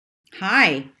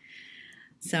Hi.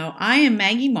 So I am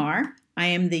Maggie Marr. I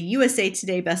am the USA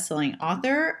Today bestselling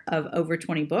author of over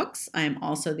 20 books. I am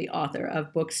also the author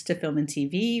of Books to Film and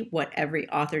TV, What Every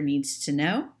Author Needs to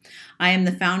Know. I am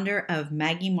the founder of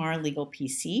Maggie Marr Legal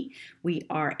PC. We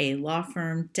are a law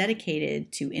firm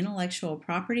dedicated to intellectual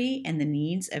property and the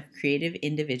needs of creative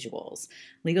individuals.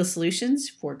 Legal solutions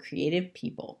for creative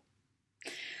people.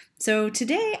 So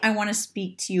today I want to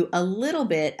speak to you a little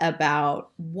bit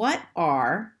about what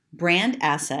are brand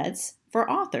assets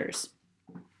for authors.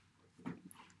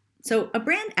 So a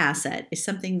brand asset is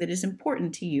something that is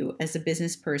important to you as a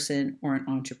business person or an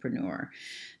entrepreneur.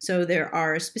 So there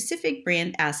are specific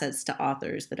brand assets to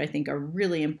authors that I think are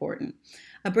really important.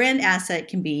 A brand asset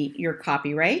can be your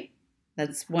copyright.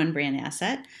 That's one brand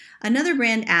asset. Another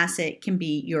brand asset can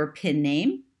be your pen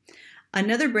name.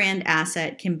 Another brand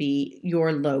asset can be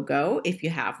your logo if you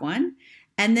have one.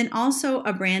 And then also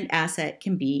a brand asset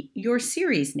can be your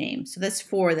series name. So that's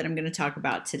four that I'm going to talk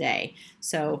about today.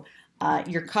 So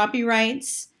your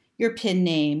copyrights, your pen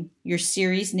name, your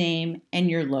series name, and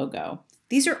your logo.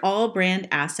 These are all brand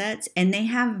assets and they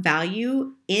have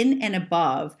value in and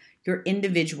above your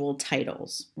individual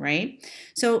titles, right?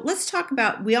 So let's talk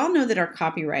about, we all know that our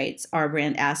copyrights are a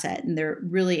brand asset and they're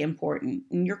really important.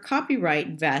 And your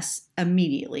copyright vests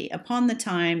immediately. Upon the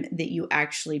time that you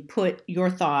actually put your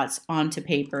thoughts onto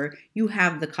paper, you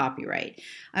have the copyright.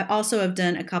 I also have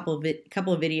done a couple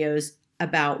of videos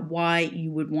about why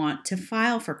you would want to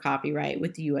file for copyright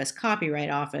with the U.S. Copyright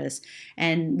Office,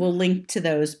 and we'll link to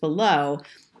those below.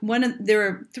 There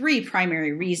are three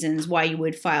primary reasons why you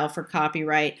would file for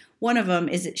copyright. One of them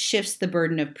is it shifts the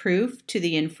burden of proof to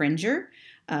the infringer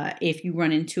if you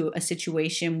run into a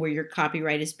situation where your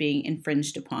copyright is being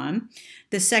infringed upon.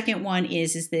 The second one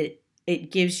is that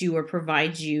it gives you or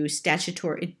provides you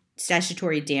statutory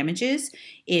damages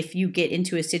if you get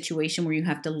into a situation where you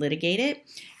have to litigate it.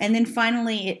 And then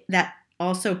finally, that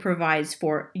also provides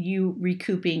for you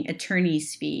recouping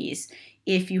attorney's fees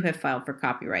if you have filed for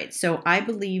copyright. So I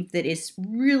believe that it's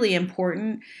really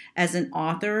important as an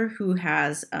author who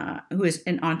is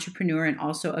an entrepreneur and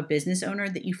also a business owner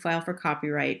that you file for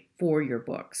copyright for your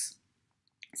books.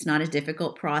 It's not a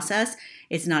difficult process.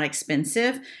 It's not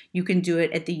expensive. You can do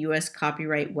it at the U.S.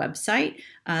 Copyright website.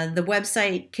 The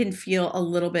website can feel a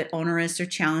little bit onerous or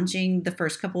challenging the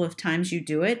first couple of times you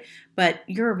do it, but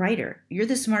you're a writer. You're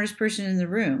the smartest person in the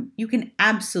room. You can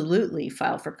absolutely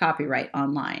file for copyright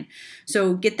online.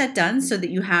 So get that done so that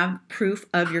you have proof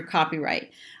of your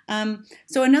copyright.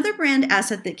 So another brand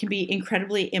asset that can be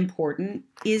incredibly important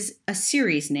is a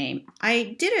series name.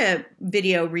 I did a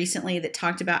video recently that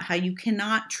talked about how you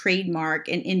cannot trademark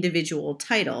an individual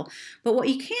title, but what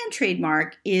you can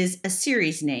trademark is a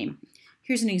series name.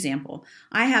 Here's an example.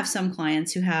 I have some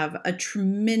clients who have a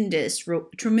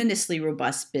tremendously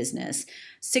robust business,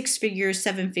 6 figures,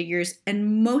 7 figures,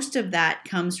 and most of that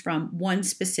comes from one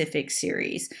specific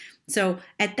series. So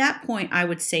at that point, I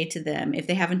would say to them, if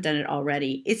they haven't done it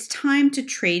already, it's time to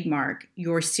trademark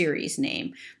your series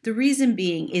name. The reason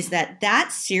being is that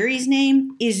that series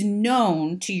name is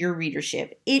known to your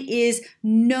readership. It is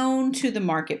known to the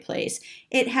marketplace.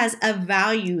 It has a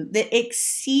value that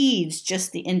exceeds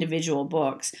just the individual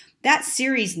books. That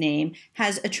series name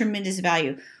has a tremendous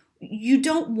value. You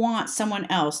don't want someone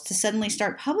else to suddenly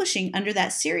start publishing under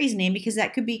that series name because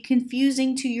that could be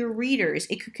confusing to your readers.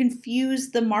 It could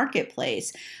confuse the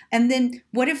marketplace. And then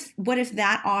what if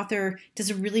that author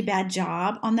does a really bad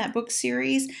job on that book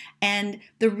series and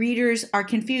the readers are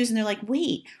confused and they're like,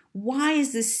 wait, why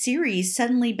is this series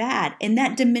suddenly bad? And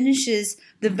that diminishes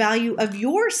the value of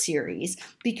your series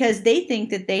because they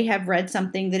think that they have read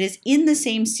something that is in the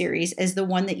same series as the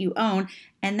one that you own,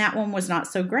 and that one was not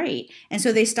so great. And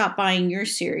so they stop buying your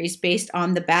series based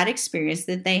on the bad experience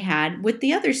that they had with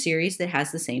the other series that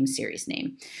has the same series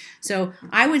name. So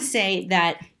I would say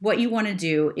that what you want to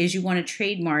do is you want to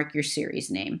trademark your series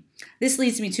name. This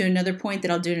leads me to another point that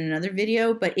I'll do in another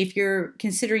video, but if you're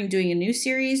considering doing a new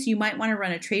series, you might want to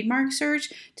run a trademark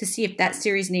search to see if that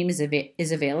series name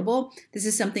is available. This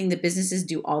is something that businesses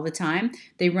do all the time.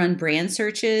 They run brand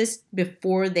searches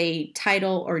before they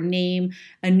title or name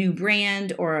a new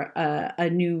brand or a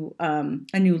new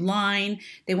line.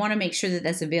 They want to make sure that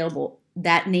that's available.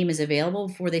 That name is available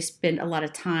before they spend a lot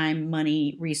of time,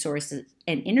 money, resources,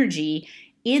 and energy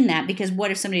in that, because what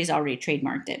if somebody's already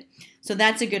trademarked it? So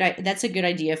that's a good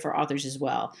idea for authors as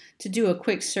well, to do a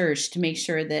quick search to make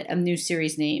sure that a new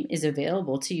series name is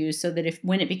available to you so that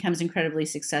when it becomes incredibly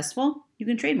successful, you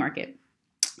can trademark it.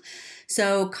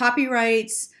 So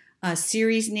copyrights,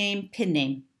 series name, pen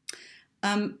name.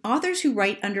 Authors who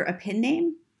write under a pen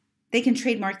name they can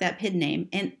trademark that pen name.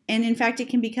 And in fact, it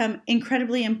can become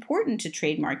incredibly important to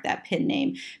trademark that pen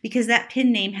name because that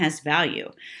pen name has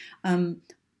value.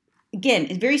 Again,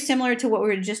 it's very similar to what we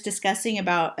were just discussing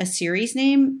about a series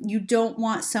name. You don't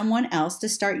want someone else to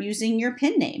start using your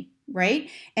pen name, right?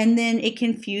 And then it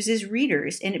confuses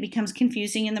readers and it becomes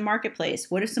confusing in the marketplace.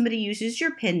 What if somebody uses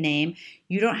your pen name,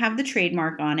 you don't have the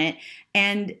trademark on it,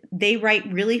 and they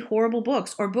write really horrible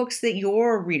books or books that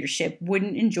your readership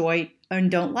wouldn't enjoy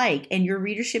and don't like, and your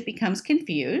readership becomes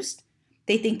confused?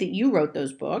 They think that you wrote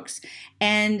those books,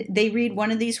 and they read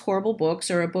one of these horrible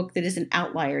books or a book that is an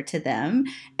outlier to them,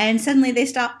 and suddenly they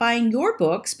stop buying your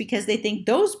books because they think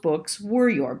those books were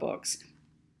your books.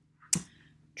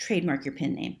 Trademark your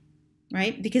pen name,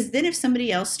 right? Because then if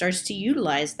somebody else starts to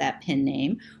utilize that pen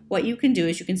name, what you can do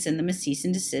is you can send them a cease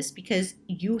and desist because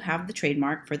you have the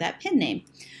trademark for that pen name.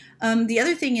 The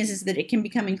other thing is that it can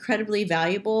become incredibly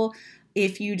valuable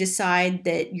if you decide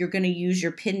that you're going to use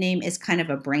your pen name as kind of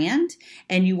a brand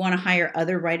and you want to hire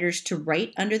other writers to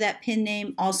write under that pen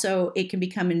name. Also, it can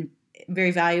become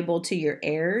very valuable to your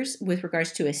heirs with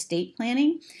regards to estate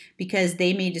planning because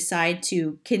they may decide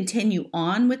to continue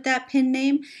on with that pen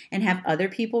name and have other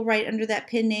people write under that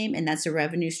pen name, and that's a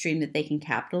revenue stream that they can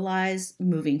capitalize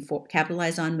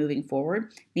on moving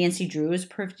forward. Nancy Drew is a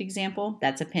perfect example.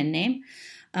 That's a pen name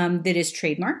that is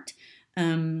trademarked.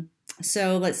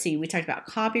 So let's see, we talked about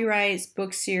copyrights,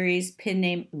 book series, pen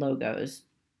name, logos.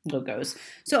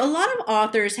 So a lot of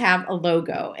authors have a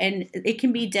logo, and it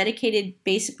can be dedicated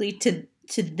basically to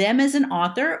them as an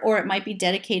author, or it might be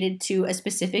dedicated to a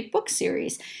specific book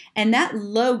series. And that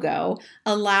logo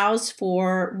allows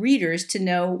for readers to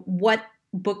know what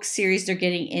book series they're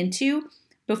getting into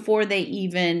before they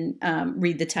even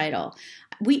read the title.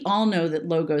 We all know that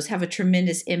logos have a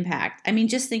tremendous impact. I mean,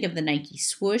 just think of the Nike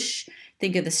swoosh,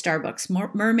 think of the Starbucks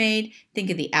mermaid, think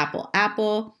of the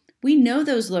Apple. We know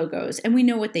those logos and we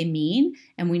know what they mean,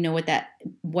 and we know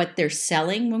what they're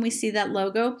selling when we see that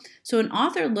logo. So an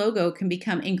author logo can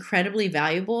become incredibly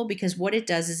valuable because what it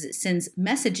does is it sends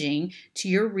messaging to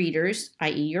your readers,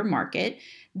 i.e. your market,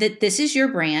 that this is your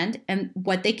brand and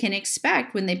what they can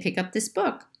expect when they pick up this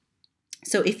book.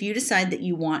 So if you decide that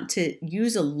you want to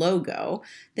use a logo,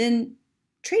 then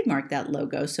trademark that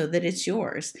logo so that it's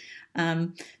yours.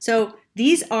 So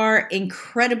these are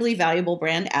incredibly valuable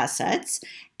brand assets,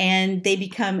 and they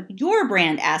become your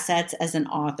brand assets as an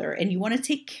author, and you want to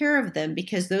take care of them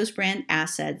because those brand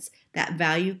assets, that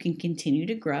value can continue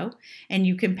to grow, and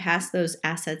you can pass those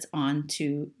assets on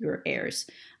to your heirs.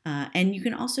 And you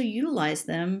can also utilize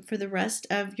them for the rest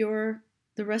of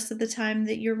the time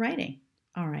that you're writing.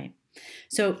 All right.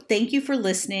 So thank you for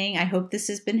listening. I hope this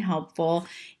has been helpful.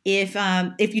 If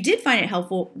you did find it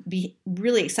helpful, be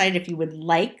really excited if you would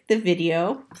like the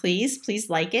video. Please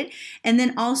like it. And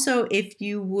then also if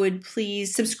you would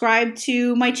please subscribe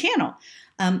to my channel.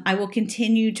 I will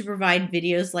continue to provide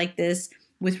videos like this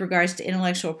with regards to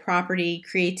intellectual property,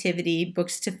 creativity,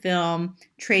 books to film,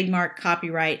 trademark,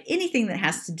 copyright, anything that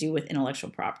has to do with intellectual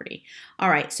property. All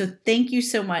right, so thank you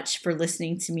so much for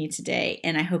listening to me today,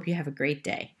 and I hope you have a great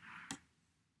day.